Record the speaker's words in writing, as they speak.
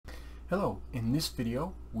Hello, in this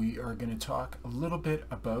video we are going to talk a little bit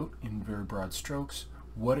about, in very broad strokes,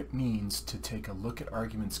 what it means to take a look at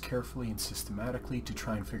arguments carefully and systematically to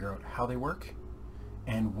try and figure out how they work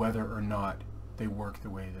and whether or not they work the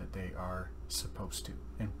way that they are supposed to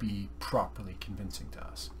and be properly convincing to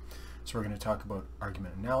us. So we're going to talk about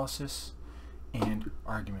argument analysis and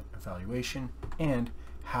argument evaluation and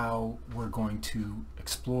how we're going to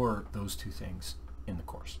explore those two things in the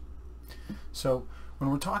course. So when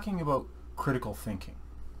we're talking about critical thinking,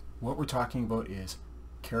 what we're talking about is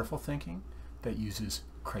careful thinking that uses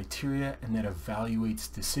criteria and that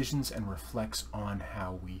evaluates decisions and reflects on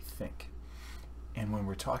how we think. And when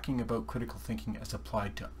we're talking about critical thinking as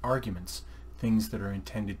applied to arguments, things that are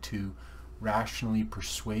intended to rationally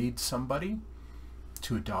persuade somebody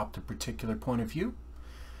to adopt a particular point of view,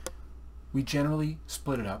 we generally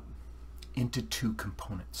split it up into two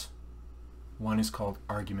components. One is called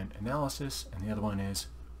argument analysis and the other one is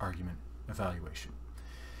argument evaluation.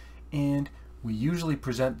 And we usually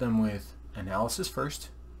present them with analysis first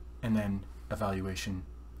and then evaluation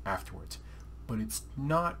afterwards. But it's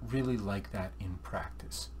not really like that in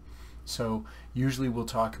practice. So usually we'll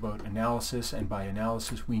talk about analysis, and by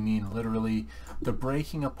analysis we mean literally the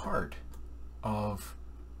breaking apart of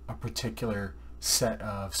a particular set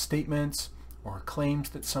of statements or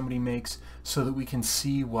claims that somebody makes so that we can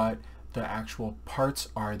see what the actual parts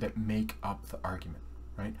are that make up the argument,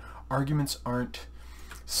 right? Arguments aren't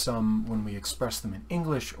when we express them in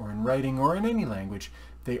English or in writing or in any language,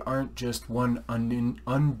 they aren't just one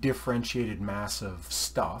undifferentiated mass of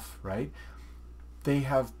stuff, right? They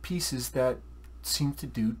have pieces that seem to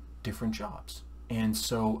do different jobs. And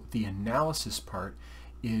so the analysis part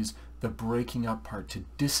is the breaking up part, to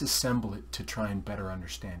disassemble it to try and better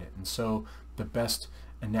understand it. And so the best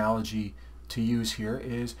analogy to use here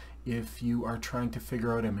is if you are trying to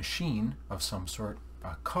figure out a machine of some sort,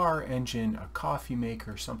 a car engine, a coffee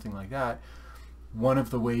maker, something like that, one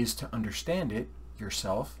of the ways to understand it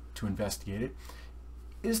yourself, to investigate it,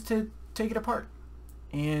 is to take it apart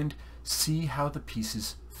and see how the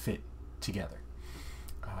pieces fit together.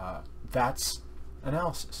 That's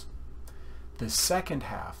analysis. The second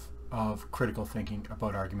half of critical thinking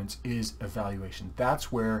about arguments is evaluation.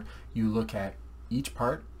 That's where you look at each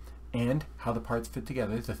part and how the parts fit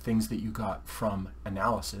together, the things that you got from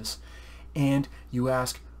analysis, and you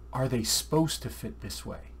ask, are they supposed to fit this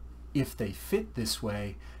way? If they fit this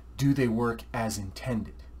way, do they work as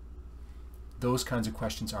intended? Those kinds of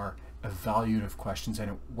questions are evaluative questions,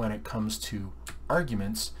 and when it comes to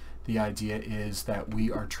arguments, the idea is that we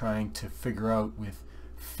are trying to figure out with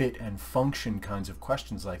fit and function kinds of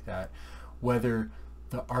questions like that, whether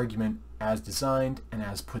the argument as designed and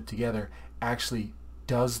as put together actually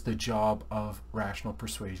does the job of rational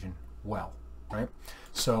persuasion well, right?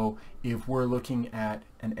 So if we're looking at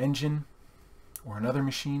an engine or another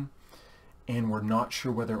machine and we're not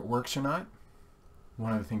sure whether it works or not,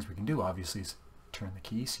 one of the things we can do obviously is turn the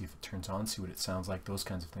key, see if it turns on, see what it sounds like, those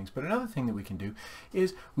kinds of things. But another thing that we can do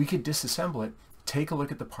is we could disassemble it, take a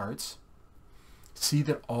look at the parts, see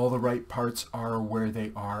that all the right parts are where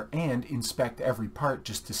they are, and inspect every part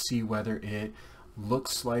just to see whether it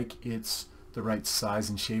looks like it's the right size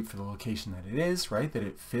and shape for the location that it is, right? That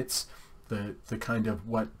it fits the kind of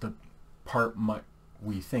what the part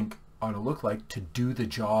we think ought to look like to do the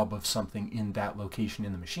job of something in that location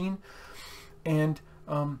in the machine. And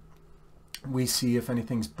we see if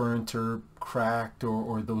anything's burnt or cracked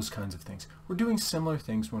or those kinds of things. We're doing similar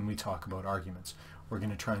things when we talk about arguments. We're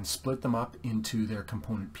going to try and split them up into their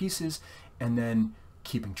component pieces, and then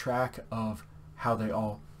keeping track of how they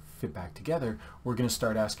all fit back together, we're going to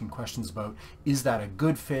start asking questions about, is that a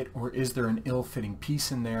good fit, or is there an ill-fitting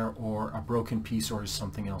piece in there, or a broken piece, or has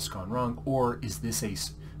something else gone wrong, or is this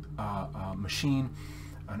a machine,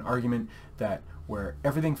 an argument that where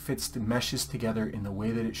everything meshes together in the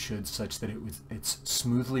way that it should, such that it's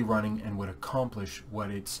smoothly running and would accomplish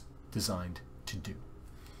what it's designed to do.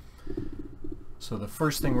 So the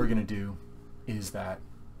first thing we're going to do is that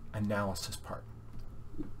analysis part,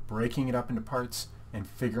 breaking it up into parts and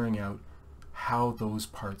figuring out how those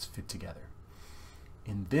parts fit together.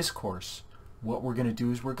 In this course, what we're going to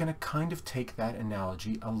do is we're going to kind of take that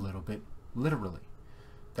analogy a little bit literally.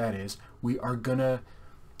 That is, we are going to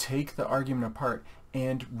take the argument apart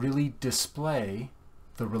and really display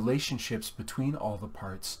the relationships between all the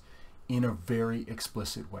parts in a very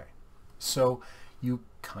explicit way. So you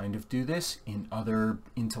kind of do this in other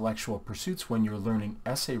intellectual pursuits. When you're learning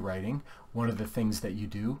essay writing, one of the things that you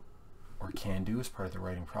do or can do as part of the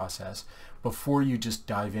writing process before you just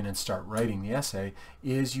dive in and start writing the essay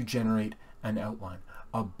is you generate an outline,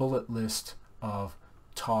 a bullet list of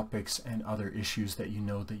topics and other issues that you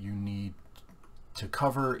know that you need to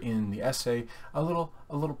cover in the essay, a little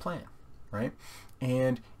plan, right?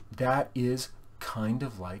 And that is kind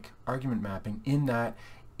of like argument mapping in that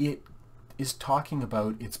it is talking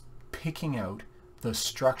about, it's picking out the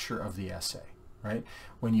structure of the essay, right?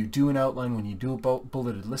 When you do an outline, when you do a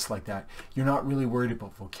bulleted list like that, you're not really worried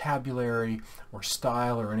about vocabulary or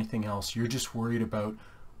style or anything else. You're just worried about,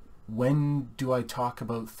 when do I talk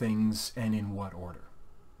about things and in what order,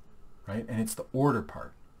 right? And it's the order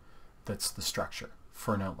part that's the structure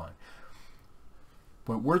for an outline.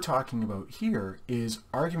 What we're talking about here is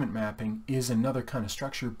argument mapping is another kind of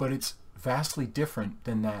structure, but it's vastly different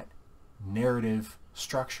than that narrative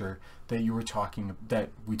structure that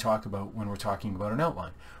we talk about when we're talking about an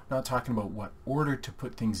outline. We're not talking about what order to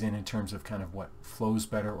put things in terms of kind of what flows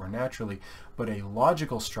better or naturally, but a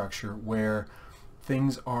logical structure where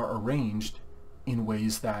things are arranged in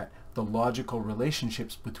ways that the logical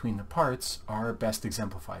relationships between the parts are best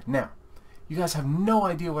exemplified. Now, you guys have no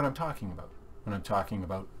idea what I'm talking about when I'm talking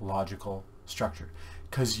about logical structure,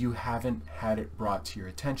 because you haven't had it brought to your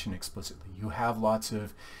attention explicitly. You have lots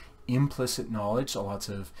of implicit knowledge, lots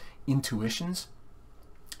of intuitions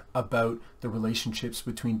about the relationships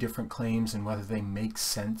between different claims and whether they make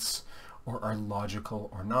sense or are logical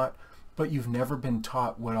or not, but you've never been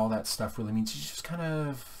taught what all that stuff really means. You just kind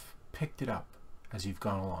of picked it up as you've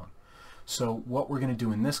gone along. So what we're going to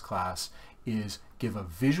do in this class is give a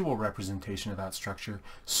visual representation of that structure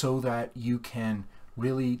so that you can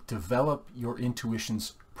really develop your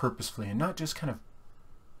intuitions purposefully and not just kind of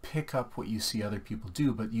pick up what you see other people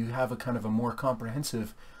do, but you have a kind of a more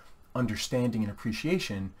comprehensive understanding and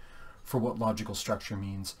appreciation for what logical structure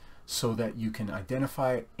means so that you can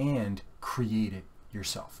identify it and create it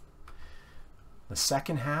yourself. The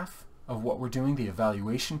second half of what we're doing, the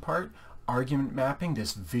evaluation part, argument mapping,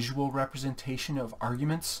 this visual representation of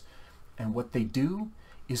arguments and what they do,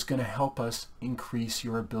 is going to help us increase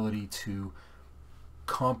your ability to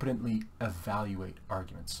competently evaluate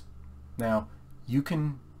arguments. Now, you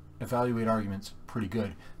can evaluate arguments pretty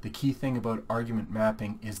good. The key thing about argument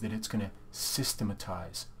mapping is that it's going to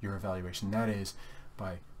systematize your evaluation. That is,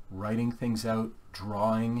 by writing things out,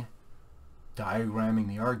 drawing, diagramming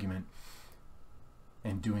the argument,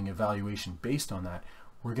 and doing evaluation based on that,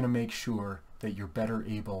 we're going to make sure that you're better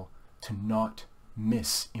able to not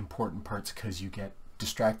miss important parts because you get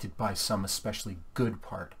distracted by some especially good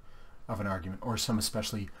part of an argument or some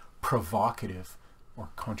especially provocative or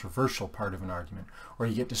controversial part of an argument, or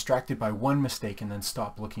you get distracted by one mistake and then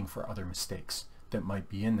stop looking for other mistakes that might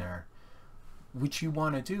be in there, which you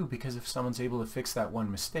want to do, because if someone's able to fix that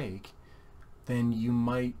one mistake, then you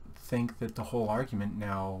might think that the whole argument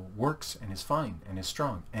now works and is fine and is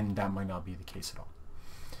strong, and that might not be the case at all.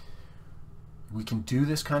 We can do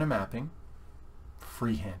this kind of mapping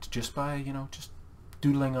freehand just by, just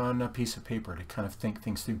doodling on a piece of paper to kind of think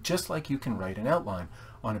things through, just like you can write an outline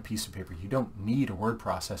on a piece of paper. You don't need a word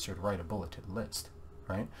processor to write a bulleted list,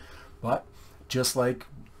 right? But just like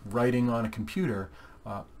writing on a computer,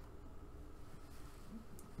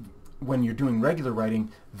 when you're doing regular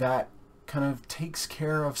writing, that kind of takes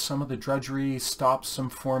care of some of the drudgery, stops some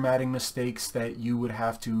formatting mistakes that you would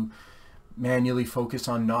have to manually focus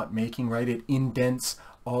on not making, right? It indents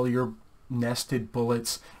all your nested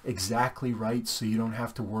bullets exactly right, so you don't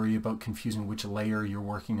have to worry about confusing which layer you're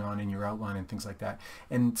working on in your outline and things like that.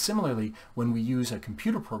 And similarly, when we use a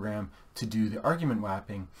computer program to do the argument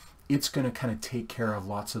mapping, it's going to kind of take care of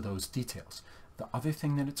lots of those details. The other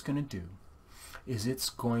thing that it's going to do is it's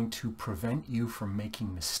going to prevent you from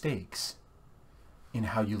making mistakes in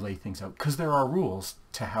how you lay things out, because there are rules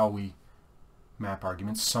to how we map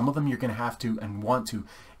arguments. Some of them you're going to have to and want to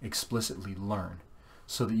explicitly learn,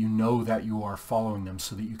 so that you know that you are following them,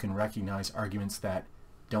 so that you can recognize arguments that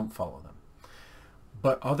don't follow them.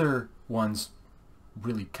 But other ones,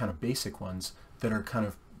 really kind of basic ones, that are kind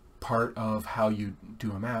of part of how you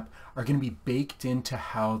do a map, are going to be baked into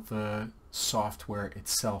how the software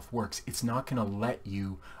itself works. It's not going to let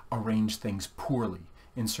you arrange things poorly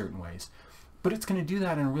in certain ways, but it's going to do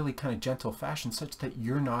that in a really kind of gentle fashion, such that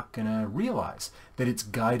you're not going to realize that it's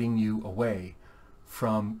guiding you away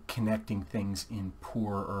from connecting things in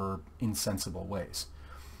poor or insensible ways.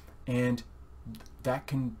 And that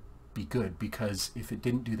can be good, because if it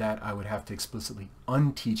didn't do that, I would have to explicitly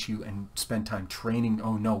unteach you and spend time training.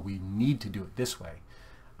 Oh no, we need to do it this way.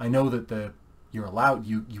 I know that you're allowed,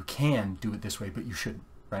 you can do it this way, but you shouldn't,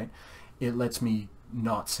 right? It lets me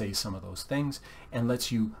not say some of those things and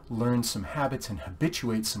lets you learn some habits and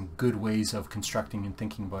habituate some good ways of constructing and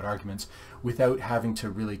thinking about arguments without having to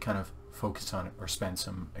really kind of focus on it or spend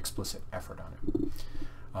some explicit effort on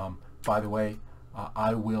it. By the way,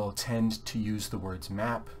 I will tend to use the words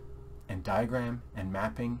map and diagram and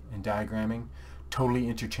mapping and diagramming totally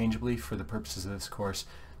interchangeably for the purposes of this course.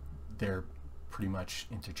 They're pretty much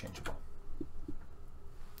interchangeable.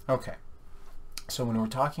 Okay, so when we're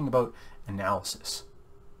talking about analysis,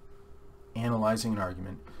 analyzing an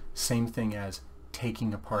argument, same thing as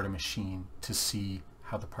taking apart a machine to see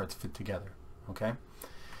how the parts fit together, okay?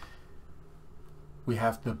 We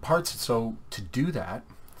have the parts, so to do that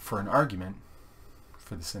for an argument,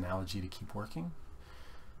 for this analogy to keep working,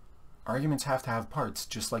 arguments have to have parts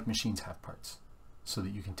just like machines have parts so that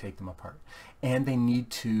you can take them apart. And they need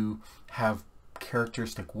to have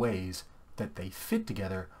characteristic ways that they fit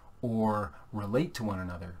together or relate to one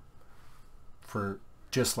another. For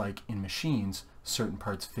just like in machines, certain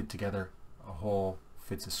parts fit together, a hole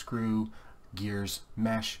fits a screw, gears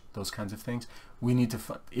mesh, those kinds of things. We need to,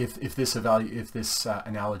 if this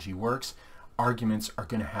analogy works, arguments are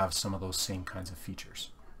going to have some of those same kinds of features.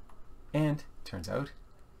 And turns out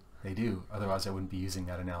they do, otherwise I wouldn't be using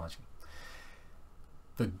that analogy.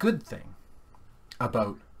 The good thing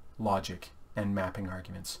about logic and mapping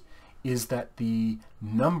arguments is that the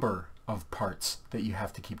number of parts that you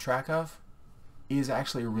have to keep track of is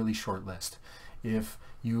actually a really short list. If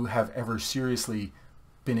you have ever seriously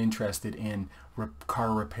been interested in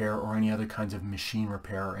car repair or any other kinds of machine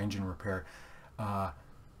repair or engine repair,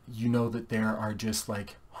 you know that there are just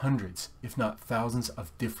like hundreds, if not thousands,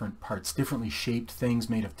 of different parts, differently shaped things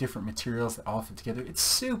made of different materials that all fit together. It's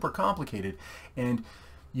super complicated, and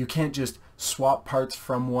you can't just swap parts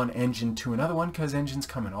from one engine to another one because engines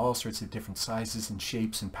come in all sorts of different sizes and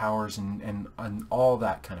shapes and powers and all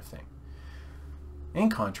that kind of thing. In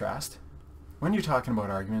contrast, when you're talking about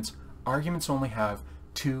arguments, arguments only have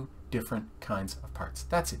two different kinds of parts.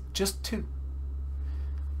 That's it, just two.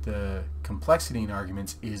 The complexity in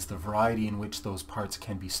arguments is the variety in which those parts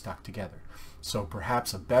can be stuck together. So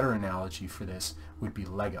perhaps a better analogy for this would be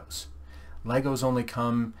Legos. Legos only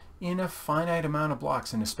come in a finite amount of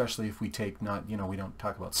blocks, and especially if we take we don't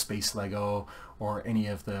talk about Space Lego or any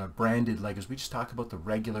of the branded Legos, we just talk about the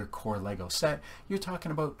regular core Lego set. You're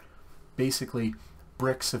talking about basically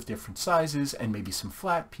bricks of different sizes and maybe some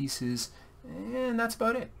flat pieces, and that's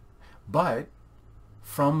about it. But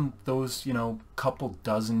from those, couple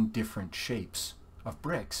dozen different shapes of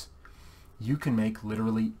bricks, you can make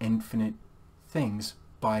literally infinite things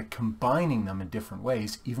by combining them in different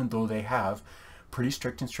ways, even though they have pretty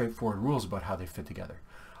strict and straightforward rules about how they fit together.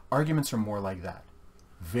 Arguments are more like that.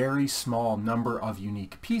 Very small number of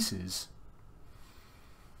unique pieces,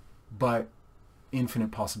 but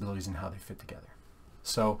infinite possibilities in how they fit together.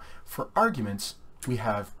 So for arguments, we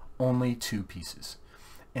have only two pieces.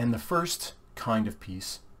 And the first kind of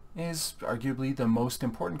piece is arguably the most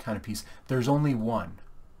important kind of piece. There's only one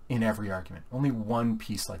in every argument. Only one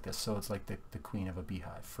piece like this. So it's like the queen of a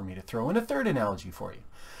beehive for me to throw in a third analogy for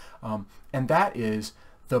you. And that is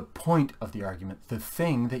the point of the argument, the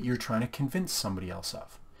thing that you're trying to convince somebody else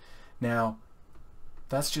of. Now,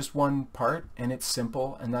 that's just one part, and it's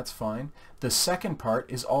simple, and that's fine. The second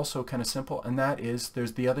part is also kind of simple, and that is,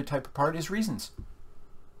 there's the other type of part is reasons.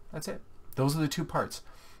 That's it. Those are the two parts.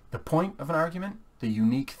 The point of an argument, the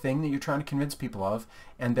unique thing that you're trying to convince people of,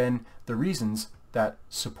 and then the reasons that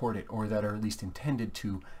support it, or that are at least intended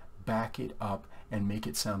to back it up and make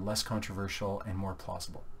it sound less controversial and more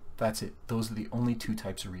plausible. That's it. Those are the only two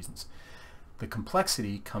types of reasons. The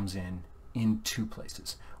complexity comes in two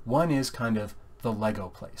places. One is kind of the Lego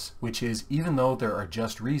place, which is, even though there are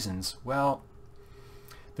just reasons, well,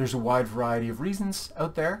 there's a wide variety of reasons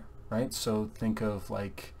out there, right? So think of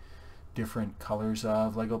like different colors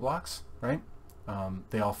of Lego blocks, right?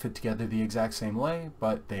 They all fit together the exact same way,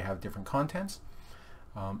 but they have different contents.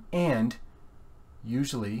 And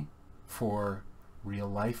usually for real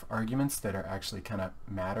life arguments that are actually kind of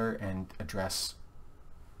matter and address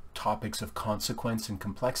topics of consequence and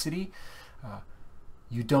complexity,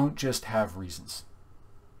 you don't just have reasons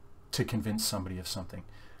to convince somebody of something.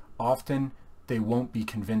 Often they won't be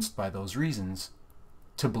convinced by those reasons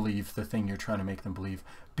to believe the thing you're trying to make them believe,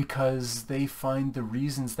 because they find the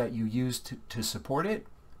reasons that you use to support it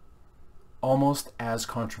almost as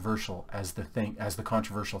controversial as the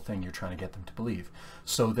controversial thing you're trying to get them to believe.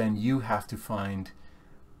 So then you have to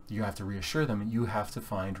reassure them, and you have to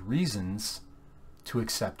find reasons to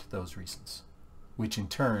accept those reasons, which in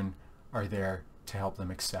turn are there to help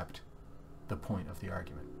them accept the point of the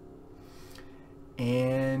argument.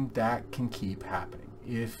 And that can keep happening.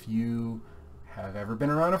 If you have ever been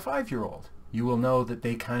around a 5-year-old, you will know that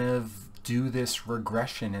they kind of do this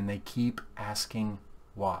regression and they keep asking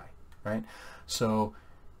why, right? So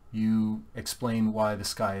you explain why the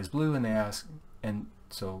sky is blue, and they ask, and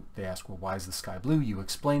So they ask, well, why is the sky blue? You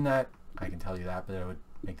explain that. I can tell you that, but it would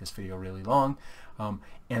make this video really long.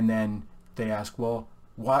 And then they ask, well,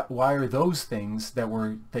 why are those things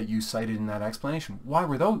that you cited in that explanation? Why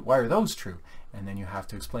are those true? And then you have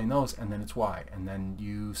to explain those, and then it's why. And then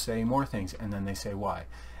you say more things, and then they say why.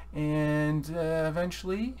 And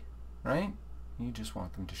eventually, right, you just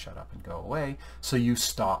want them to shut up and go away, so you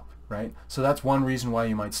stop, right? So that's one reason why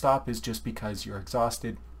you might stop, is just because you're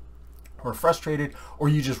exhausted or frustrated, or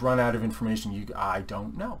you just run out of information. I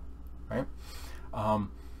don't know, right?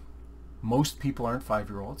 Most people aren't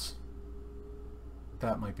 5-year-olds.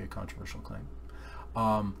 That might be a controversial claim.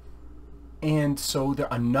 And so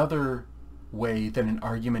another way that an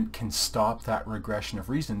argument can stop that regression of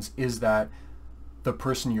reasons is that the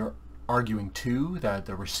person you're arguing to, that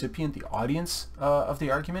the recipient, the audience of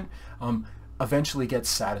the argument, eventually gets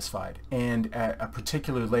satisfied. And at a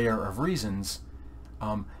particular layer of reasons,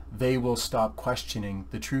 they will stop questioning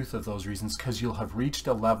the truth of those reasons, because you'll have reached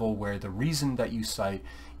a level where the reason that you cite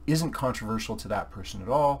isn't controversial to that person at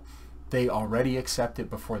all. They already accept it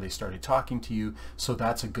before they started talking to you, so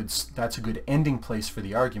that's a good ending place for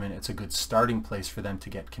the argument. It's a good starting place for them to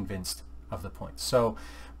get convinced of the point. So,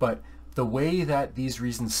 but the way that these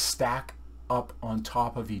reasons stack up on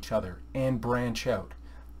top of each other and branch out,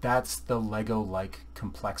 that's the Lego-like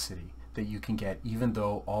complexity that you can get, even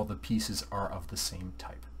though all the pieces are of the same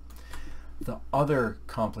type. The other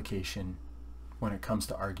complication when it comes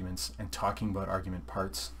to arguments and talking about argument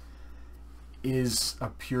parts is a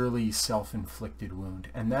purely self-inflicted wound,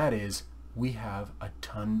 and that is, we have a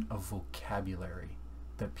ton of vocabulary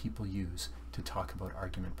that people use to talk about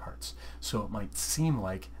argument parts. So it might seem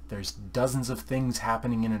like there's dozens of things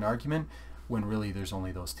happening in an argument when really there's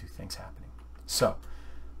only those 2 things happening. So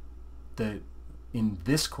in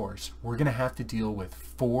this course, we're going to have to deal with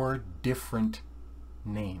 4 different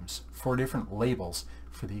names, 4 different labels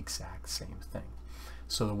for the exact same thing.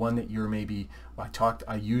 So the one that you're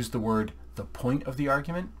I used the word the point of the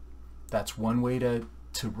argument. That's one way to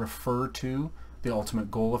refer to the ultimate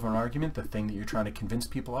goal of an argument, the thing that you're trying to convince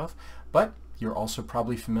people of. But you're also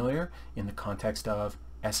probably familiar in the context of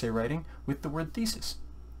essay writing with the word thesis.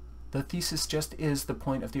 The thesis just is the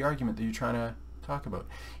point of the argument that you're trying to talk about.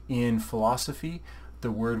 In philosophy,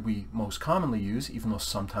 the word we most commonly use, even though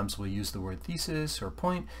sometimes we'll use the word thesis or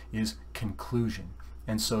point, is conclusion.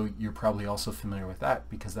 And so you're probably also familiar with that,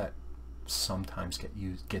 because that sometimes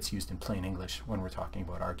gets used in plain English when we're talking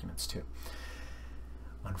about arguments too.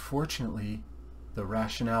 Unfortunately, the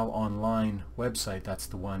Rationale Online website, that's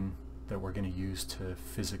the one that we're going to use to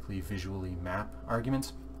physically, visually map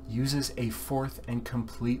arguments, uses a 4th and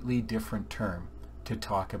completely different term to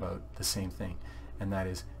talk about the same thing, and that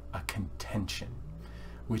is a contention,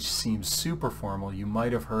 which seems super formal. You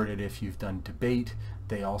might have heard it if you've done debate.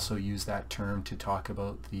 They also use that term to talk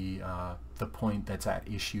about the point that's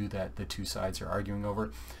at issue that the 2 sides are arguing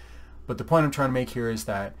over. But the point I'm trying to make here is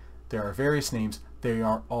that there are various names. They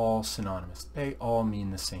are all synonymous. They all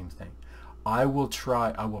mean the same thing. I will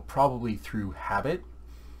probably through habit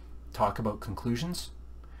talk about conclusions,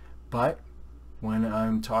 but when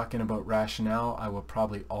I'm talking about rationale, I will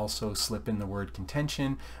probably also slip in the word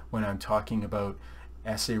contention. When I'm talking about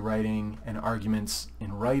essay writing and arguments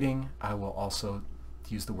in writing, I will also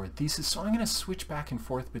use the word thesis. So I'm going to switch back and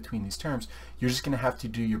forth between these terms. You're just going to have to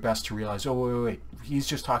do your best to realize, oh, wait, he's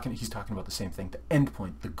talking about the same thing, the end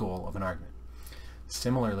point, the goal of an argument.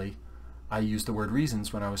 Similarly, I used the word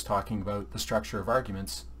reasons when I was talking about the structure of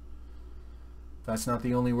arguments. That's not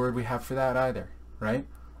the only word we have for that either, right?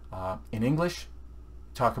 In English,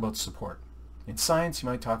 talk about support. In science, you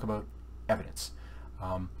might talk about evidence.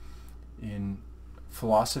 In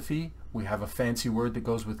philosophy, we have a fancy word that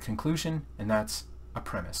goes with conclusion, and that's a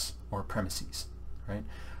premise or premises, right?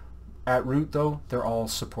 At root, though, they're all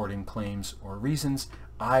supporting claims or reasons.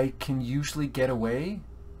 I can usually get away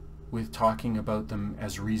with talking about them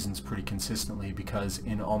as reasons pretty consistently, because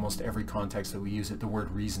in almost every context that we use it, the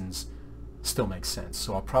word reasons still makes sense.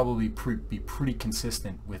 So I'll probably be pretty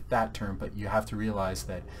consistent with that term, but you have to realize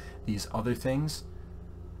that these other things,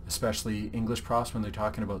 especially English profs, when they're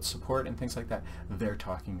talking about support and things like that, they're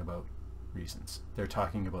talking about reasons. They're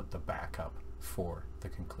talking about the backup for the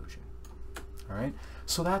conclusion. All right?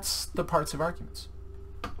 So that's the parts of arguments.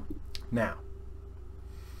 Now,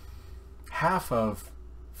 half of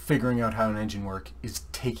figuring out how an engine works is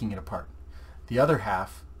taking it apart. The other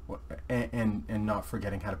half, and not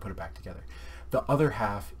forgetting how to put it back together. The other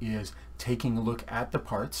half is taking a look at the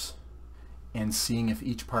parts and seeing if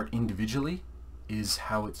each part individually is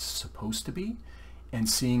how it's supposed to be, and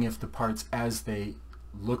seeing if the parts as they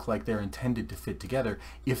look like they're intended to fit together,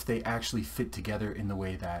 if they actually fit together in the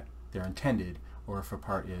way that they're intended, or if a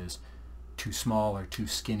part is too small or too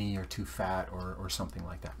skinny or too fat or something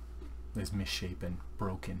like that. Is misshapen,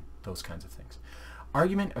 broken, those kinds of things.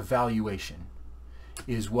 Argument evaluation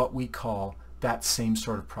is what we call that same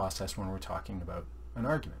sort of process when we're talking about an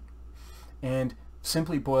argument. And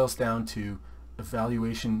simply boils down to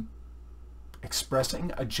evaluation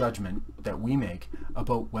expressing a judgment that we make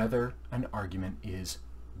about whether an argument is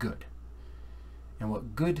good. And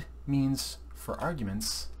what good means for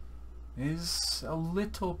arguments is a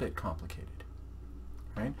little bit complicated,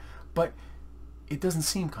 right? But it doesn't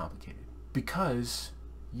seem complicated because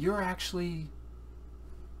you're actually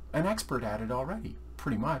an expert at it already,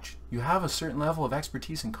 pretty much. You have a certain level of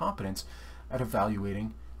expertise and competence at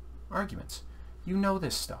evaluating arguments. You know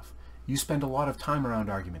this stuff. You spend a lot of time around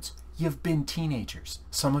arguments. You've been teenagers.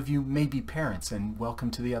 Some of you may be parents, and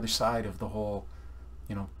welcome to the other side of the whole,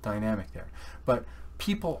 dynamic there. But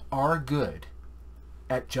people are good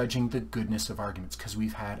at judging the goodness of arguments because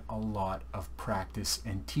we've had a lot of practice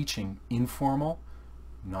and teaching, informal,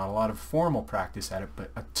 not a lot of formal practice at it,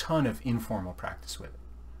 but a ton of informal practice with it,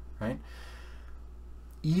 right?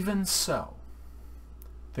 Even so,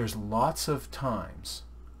 there's lots of times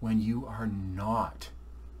when you are not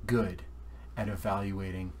good at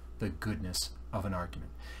evaluating the goodness of an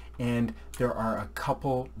argument. And there are a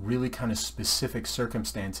couple really kind of specific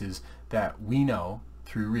circumstances that we know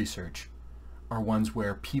through research are ones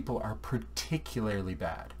where people are particularly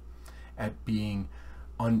bad at being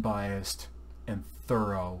unbiased and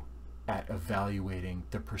thorough at evaluating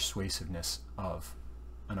the persuasiveness of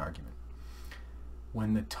an argument.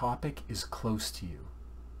 When the topic is close to you,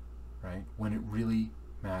 right? When it really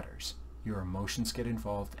matters, your emotions get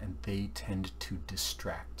involved and they tend to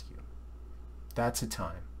distract you. That's a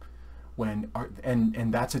time when,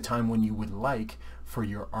 and that's a time when you would like for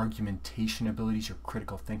your argumentation abilities, your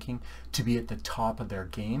critical thinking, to be at the top of their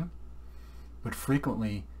game. But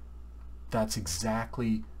frequently, that's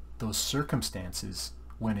exactly those circumstances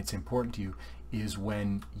when it's important to you, is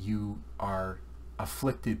when you are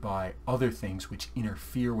afflicted by other things which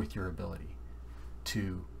interfere with your ability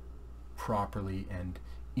to properly and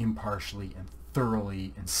impartially and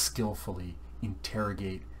thoroughly and skillfully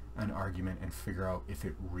interrogate an argument and figure out if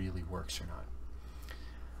it really works or not.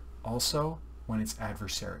 Also, when it's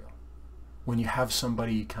adversarial, when you have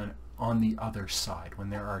somebody kind of on the other side, when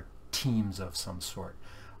there are teams of some sort.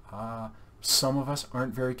 Some of us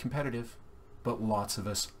aren't very competitive, but lots of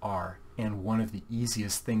us are. And one of the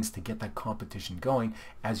easiest things to get that competition going,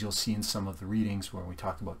 as you'll see in some of the readings where we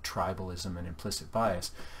talk about tribalism and implicit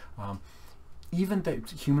bias, even that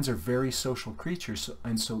humans are very social creatures,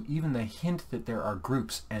 and so even the hint that there are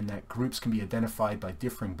groups and that groups can be identified by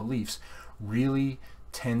differing beliefs really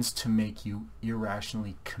tends to make you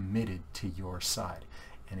irrationally committed to your side.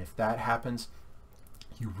 And if that happens,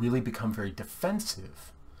 you really become very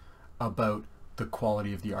defensive about the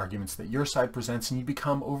quality of the arguments that your side presents, and you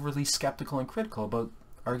become overly skeptical and critical about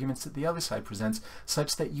arguments that the other side presents,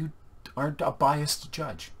 such that you aren't a biased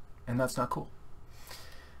judge, and that's not cool.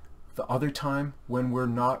 The other time when we're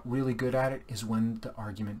not really good at it is when the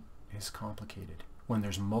argument is complicated, when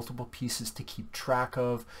there's multiple pieces to keep track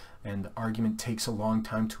of and the argument takes a long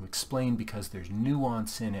time to explain because there's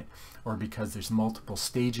nuance in it, or because there's multiple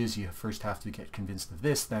stages. You first have to get convinced of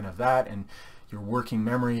this, then of that, and your working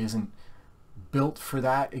memory isn't built for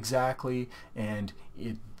that exactly, and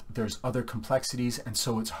there's other complexities, and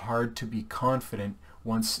so it's hard to be confident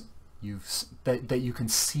once that you can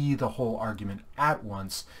see the whole argument at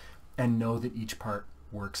once and know that each part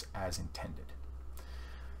works as intended.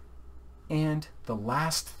 And the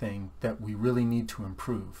last thing that we really need to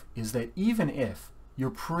improve is that even if you're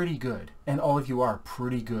pretty good, and all of you are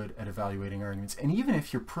pretty good at evaluating arguments, and even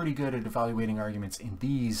if you're pretty good at evaluating arguments in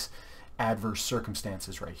these adverse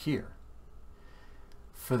circumstances right here,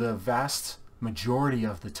 for the vast majority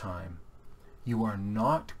of the time, you are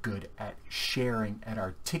not good at sharing, at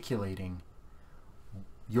articulating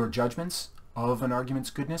your judgments of an argument's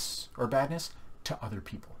goodness or badness to other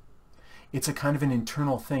people. It's a kind of an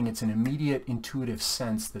internal thing. It's an immediate intuitive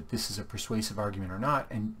sense that this is a persuasive argument or not,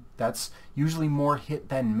 and that's usually more hit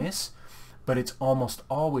than miss, but it's almost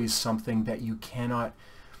always something that you cannot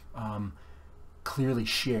clearly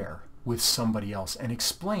share with somebody else and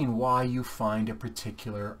explain why you find a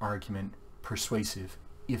particular argument persuasive.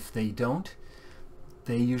 If they don't,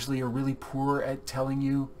 they usually are really poor at telling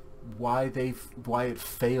you why it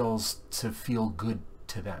fails to feel good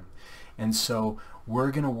to them. And so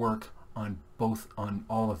we're going to work on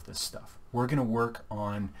all of this stuff. We're going to work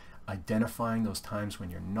on identifying those times when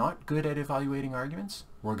you're not good at evaluating arguments.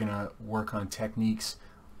 We're going to work on techniques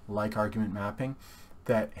like argument mapping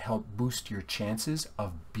that help boost your chances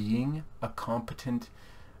of being a competent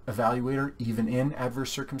evaluator even in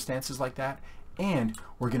adverse circumstances like that. And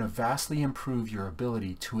we're going to vastly improve your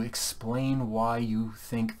ability to explain why you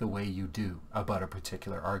think the way you do about a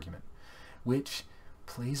particular argument, which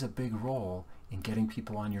plays a big role in getting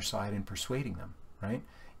people on your side and persuading them, right?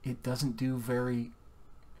 It doesn't do very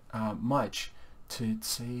much to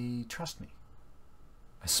say, trust me,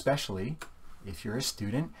 especially if you're a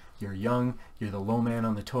student, you're young, you're the low man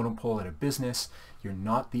on the totem pole at a business, you're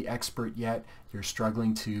not the expert yet, you're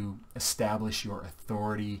struggling to establish your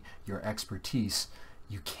authority, your expertise.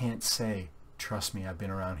 You can't say, trust me, I've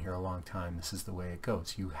been around here a long time, this is the way it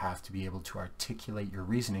goes. You have to be able to articulate your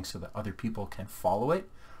reasoning so that other people can follow it,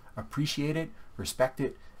 appreciate it, respect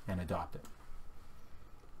it, and adopt it.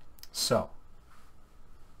 So,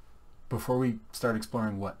 before we start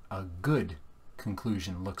exploring what a good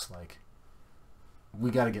conclusion looks like, we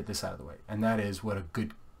got to get this out of the way, and that is what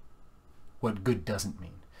good doesn't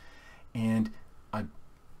mean. And I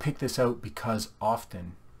pick this out because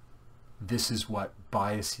often this is what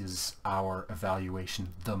biases our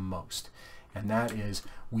evaluation the most, and that is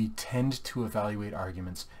we tend to evaluate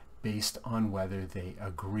arguments based on whether they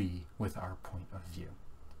agree with our point of view.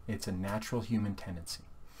 It's a natural human tendency.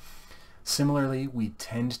 Similarly, we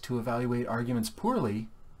tend to evaluate arguments poorly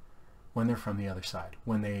when they're from the other side,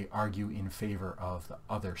 when they argue in favor of the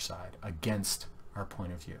other side, against our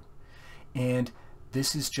point of view. And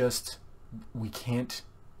this is just, we can't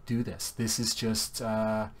do this. This is just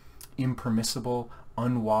impermissible,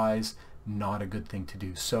 unwise, not a good thing to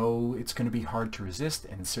do. So it's going to be hard to resist,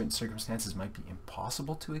 and in certain circumstances might be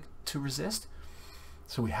impossible to resist.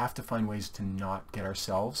 So we have to find ways to not get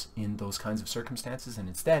ourselves in those kinds of circumstances, and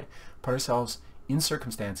instead put ourselves in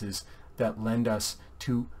circumstances that lend us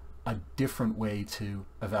to a different way to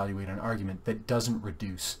evaluate an argument that doesn't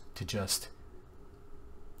reduce to just,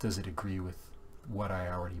 does it agree with what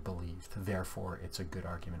I already believed, therefore it's a good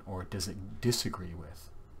argument, or does it disagree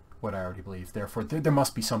with what I already believe, therefore there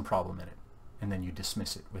must be some problem in it, and then you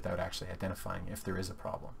dismiss it without actually identifying if there is a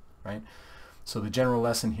problem, right? So the general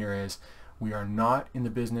lesson here is we are not in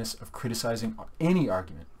the business of criticizing any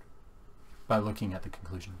argument by looking at the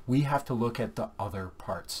conclusion. We have to look at the other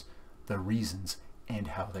parts, the reasons, and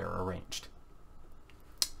how they're arranged.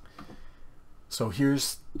 So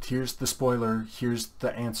here's the spoiler, here's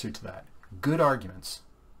the answer to that. Good arguments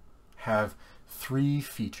have 3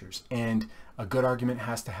 features, and a good argument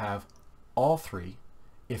has to have all 3.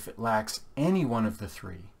 If it lacks any one of the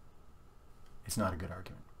 3, it's not a good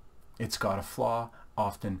argument. It's got a flaw,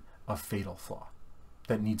 often a fatal flaw,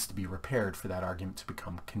 that needs to be repaired for that argument to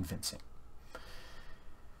become convincing.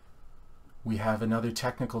 We have another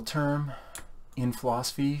technical term in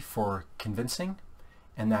philosophy for convincing,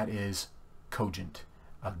 and that is cogent.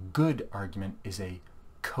 A good argument is a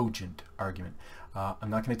cogent argument. I'm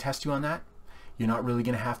not going to test you on that. You're not really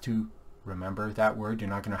going to have to remember that word. You're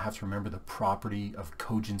not going to have to remember the property of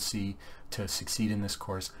cogency to succeed in this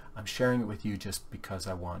course. I'm sharing it with you just because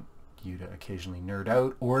I want you to occasionally nerd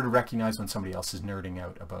out, or to recognize when somebody else is nerding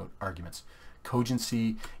out about arguments.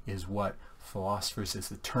 Cogency is what philosophers, is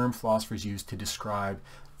the term philosophers use to describe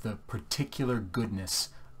the particular goodness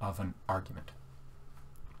of an argument.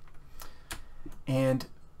 And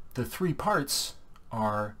the 3 parts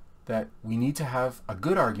are that we need to have a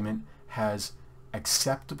good argument has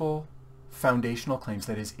acceptable foundational claims,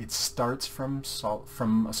 that is, it starts from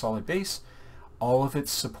a solid base, all of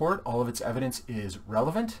its support, all of its evidence is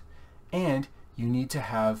relevant, and you need to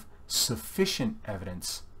have sufficient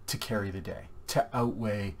evidence to carry the day, to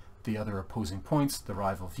outweigh the other opposing points, the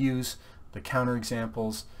rival views, the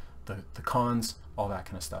counterexamples, the cons, all that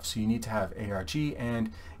kind of stuff. So you need to have ARG,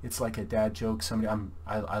 and it's like a dad joke.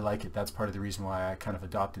 I like it. That's part of the reason why I kind of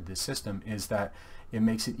adopted this system, is that it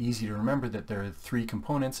makes it easy to remember that there are 3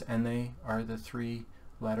 components, and they are the 3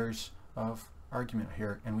 letters of argument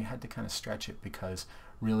here. And we had to kind of stretch it because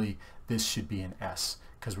really this should be an S,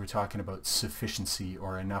 because we're talking about sufficiency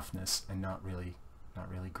or enoughness and not really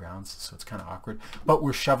grounds, so it's kind of awkward, but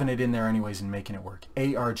we're shoving it in there anyways and making it work.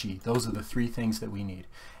 ARG, those are the 3 things that we need,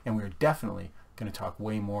 and we're definitely going to talk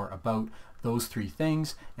way more about those 3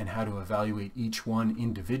 things and how to evaluate each one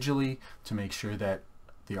individually to make sure that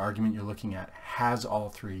the argument you're looking at has all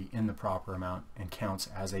 3 in the proper amount and counts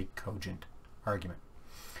as a cogent argument.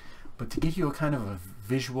 But to give you a kind of a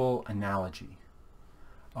visual analogy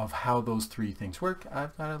of how those 3 things work,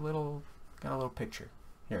 I've got a little picture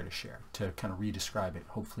here to share to kind of re-describe it,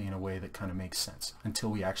 hopefully in a way that kind of makes sense until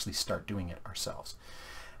we actually start doing it ourselves.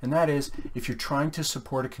 And that is, if you're trying to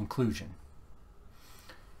support a conclusion,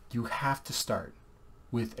 you have to start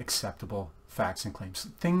with acceptable facts and claims.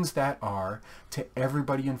 Things that are, to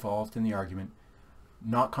everybody involved in the argument,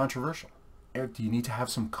 not controversial. You need to have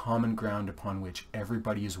some common ground upon which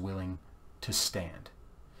everybody is willing to stand.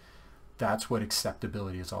 That's what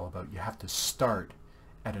acceptability is all about. You have to start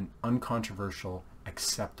at an uncontroversial,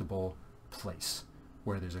 acceptable place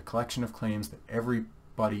where there's a collection of claims that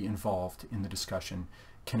everybody involved in the discussion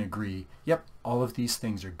can agree, yep, all of these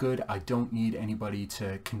things are good. I don't need anybody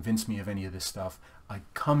to convince me of any of this stuff. I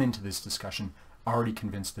come into this discussion already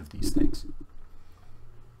convinced of these things.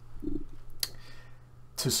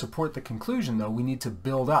 To support the conclusion, though, we need to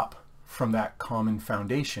build up from that common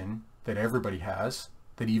foundation that everybody has,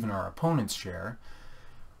 that even our opponents share,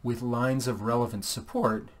 with lines of relevant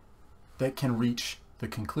support that can reach the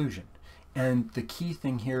conclusion. And the key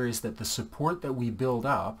thing here is that the support that we build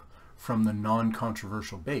up from the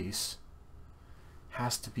non-controversial base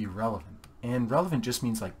has to be relevant. And relevant just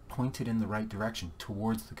means like pointed in the right direction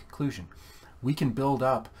towards the conclusion. We can build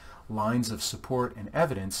up lines of support and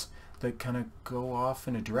evidence that kind of go off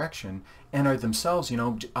in a direction and are themselves, you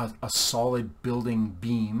know, a solid building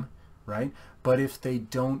beam, right? But if they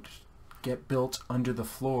don't get built under the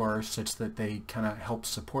floor such that they kind of help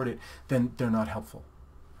support it, then they're not helpful,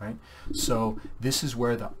 right? So this is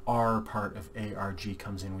where the R part of ARG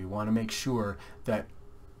comes in. We want to make sure that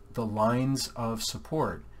the lines of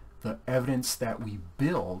support, the evidence that we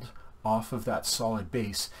build off of that solid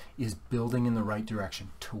base, is building in the right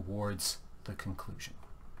direction towards the conclusion.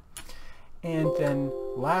 And then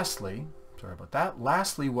lastly, sorry about that,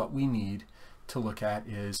 lastly what we need to look at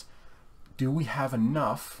is, do we have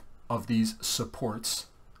enough of these supports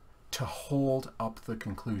to hold up the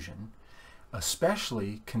conclusion,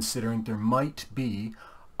 especially considering there might be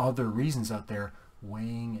other reasons out there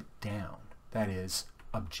weighing it down, that is,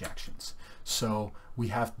 objections. So we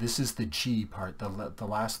have, this is the G part, the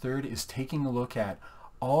last third is taking a look at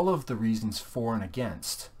all of the reasons for and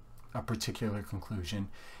against a particular conclusion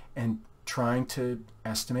and trying to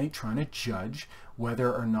estimate, trying to judge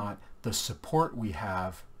whether or not the support we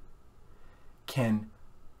have can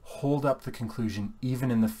hold up the conclusion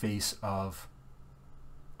even in the face of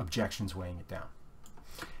objections weighing it down.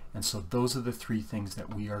 And so those are the three things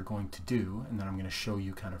that we are going to do, and then I'm going to show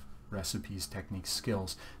you kind of recipes, techniques,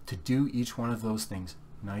 skills to do each one of those things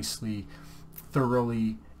nicely,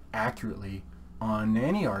 thoroughly, accurately on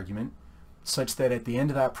any argument, such that at the end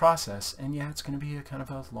of that process, and yeah, it's going to be a kind of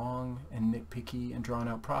a long and nitpicky and drawn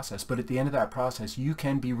out process, but at the end of that process, you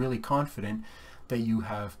can be really confident that you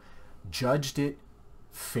have judged it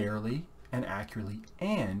fairly and accurately,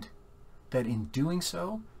 and that in doing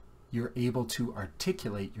so, you're able to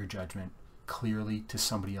articulate your judgment clearly to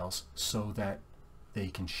somebody else so that they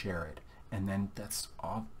can share it. And then that's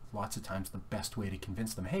lots of times the best way to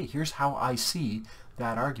convince them, hey, here's how I see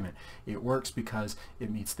that argument. It works because it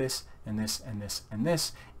meets this and this and this and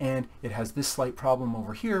this, and it has this slight problem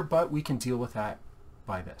over here, but we can deal with that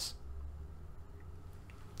by this.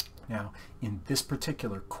 Now, in this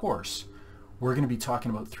particular course, we're going to be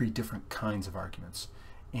talking about three different kinds of arguments,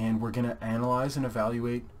 and we're going to analyze and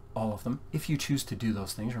evaluate all of them. If you choose to do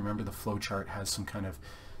those things, remember the flow chart has some kind of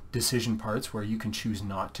decision parts where you can choose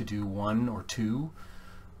not to do one or two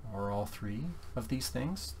or all three of these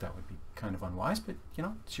things. That would be kind of unwise, but you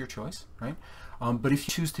know, it's your choice, right? But if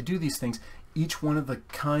you choose to do these things, each one of the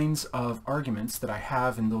kinds of arguments that I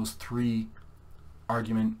have in those three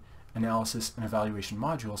argument analysis and evaluation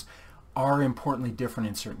modules are importantly different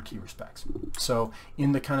in certain key respects. So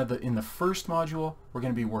in the in the first module, we're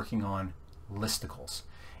going to be working on listicles.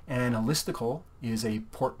 And a listicle is a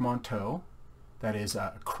portmanteau, that is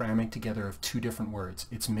a cramming together of two different words.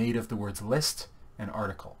 It's made of the words list and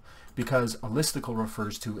article, because a listicle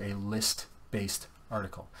refers to a list-based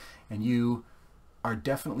article. And you are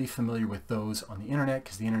definitely familiar with those on the internet,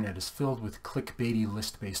 because the internet is filled with clickbaity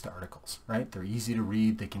list-based articles, right? They're easy to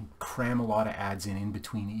read. They can cram a lot of ads in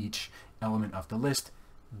between each element of the list.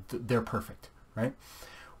 They're perfect, right?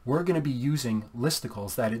 We're going to be using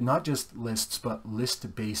listicles, that is not just lists, but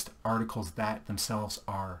list-based articles that themselves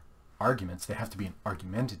are arguments. They have to be an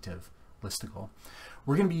argumentative listicle.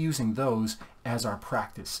 We're going to be using those as our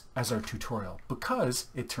practice, as our tutorial, because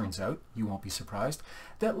it turns out, you won't be surprised,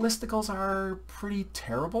 that listicles are pretty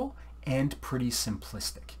terrible and pretty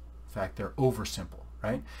simplistic. In fact, they're oversimple,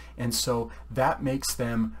 right? And so that makes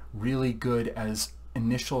them really good as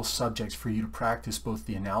initial subjects for you to practice both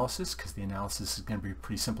the analysis, because the analysis is going to be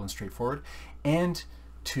pretty simple and straightforward, and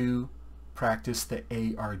to practice the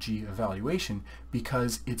ARG evaluation,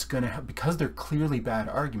 because it's going to because they're clearly bad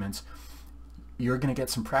arguments. You're going to get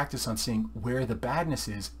some practice on seeing where the badness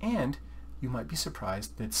is, and you might be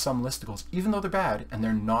surprised that some listicles, even though they're bad and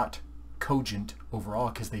they're not cogent overall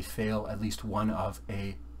because they fail at least one of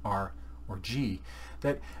A, R, or G,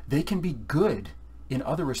 that they can be good in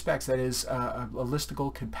other respects. That is, a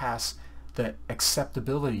listicle could pass the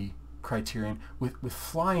acceptability criterion with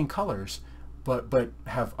flying colors, but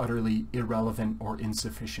have utterly irrelevant or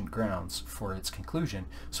insufficient grounds for its conclusion.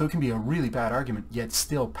 So it can be a really bad argument, yet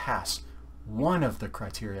still pass one of the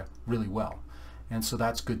criteria really well. And so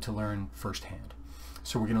that's good to learn firsthand.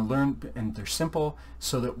 So we're going to learn, and they're simple,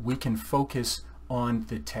 so that we can focus on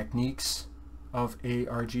the techniques of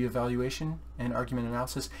ARG evaluation and argument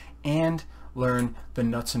analysis, and learn the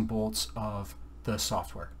nuts and bolts of the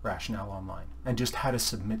software, Rationale Online, and just how to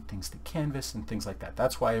submit things to Canvas and things like that.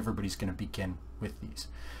 That's why everybody's going to begin with these.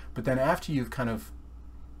 But then after you've kind of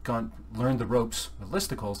learned the ropes with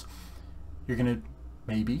listicles, you're going to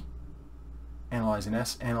maybe analyze and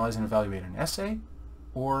evaluate an essay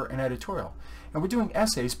or an editorial. And we're doing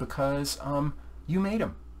essays because you made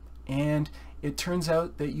them, and it turns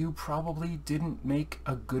out that you probably didn't make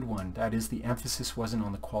a good one. That is, the emphasis wasn't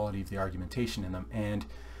on the quality of the argumentation in them. And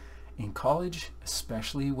in college,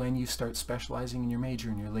 especially when you start specializing in your major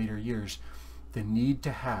in your later years, the need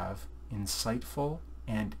to have insightful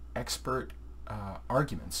and expert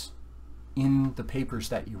arguments in the papers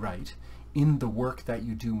that you write, in the work that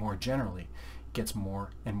you do more generally, gets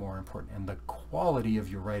more and more important. And the quality of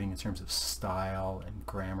your writing in terms of style and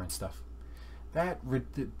grammar and stuff, that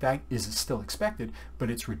is still expected, but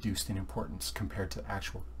it's reduced in importance compared to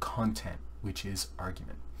actual content, which is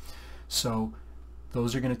argument. So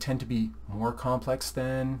those are going to tend to be more complex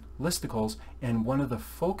than listicles, and one of the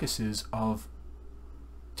focuses of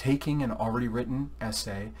taking an already written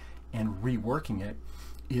essay and reworking it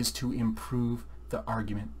is to improve the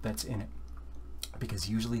argument that's in it, because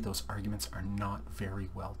usually those arguments are not very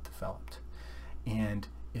well developed. And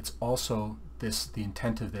it's also the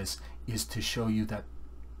intent of this is to show you that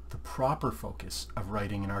the proper focus of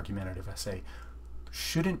writing an argumentative essay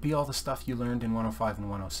shouldn't be all the stuff you learned in 105 and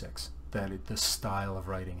 106, the style of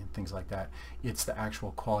writing and things like that. It's the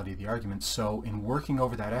actual quality of the argument. So in working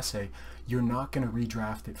over that essay, you're not going to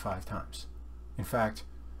redraft it 5 times. In fact,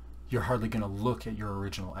 you're hardly going to look at your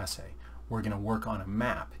original essay. We're going to work on a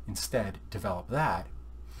map instead, develop that,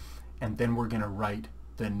 and then we're going to write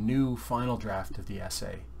the new final draft of the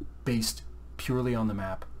essay based purely on the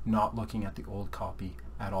map, not looking at the old copy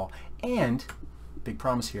at all. And, big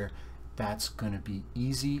promise here, that's going to be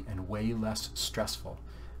easy and way less stressful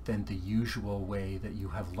than the usual way that you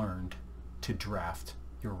have learned to draft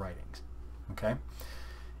your writings. Okay?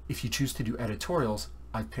 If you choose to do editorials,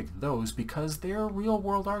 I've picked those because they're real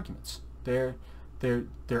world arguments. They're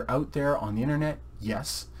out there on the internet,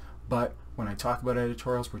 yes, but when I talk about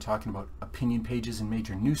editorials, we're talking about opinion pages in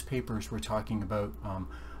major newspapers, we're talking about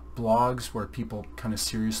blogs where people kind of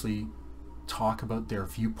seriously talk about their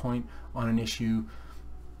viewpoint on an issue,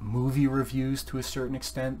 movie reviews to a certain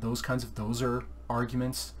extent, those are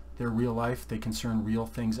arguments. They're real life, they concern real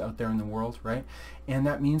things out there in the world, right? And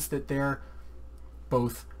that means that they're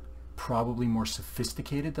both probably more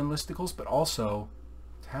sophisticated than listicles, but also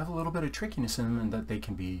have a little bit of trickiness in them, and that they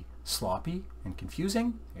can be sloppy and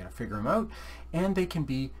confusing, you gotta figure them out, and they can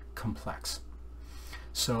be complex.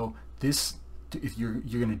 So this, if you're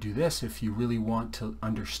going to do this, if you really want to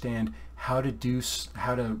understand how to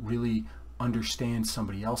really understand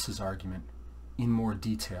somebody else's argument in more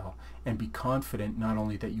detail and be confident not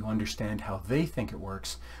only that you understand how they think it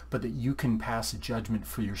works, but that you can pass a judgment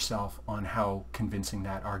for yourself on how convincing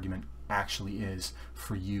that argument actually is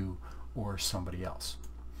for you or somebody else.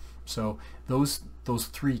 So those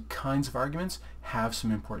 3 kinds of arguments have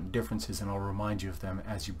some important differences, and I'll remind you of them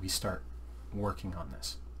as we start working on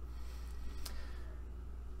this.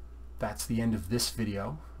 That's the end of this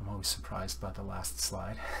video. I'm always surprised by the last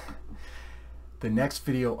slide. The next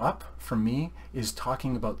video up from me is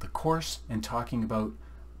talking about the course and talking about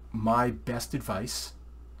my best advice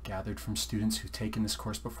gathered from students who've taken this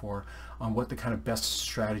course before on what the kind of best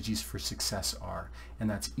strategies for success are. And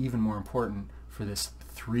that's even more important for this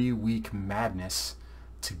 3-week madness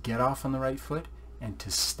to get off on the right foot and to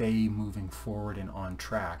stay moving forward and on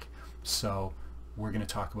track. So we're going to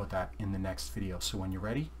talk about that in the next video. So when you're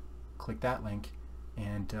ready, click that link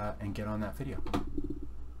and get on that video.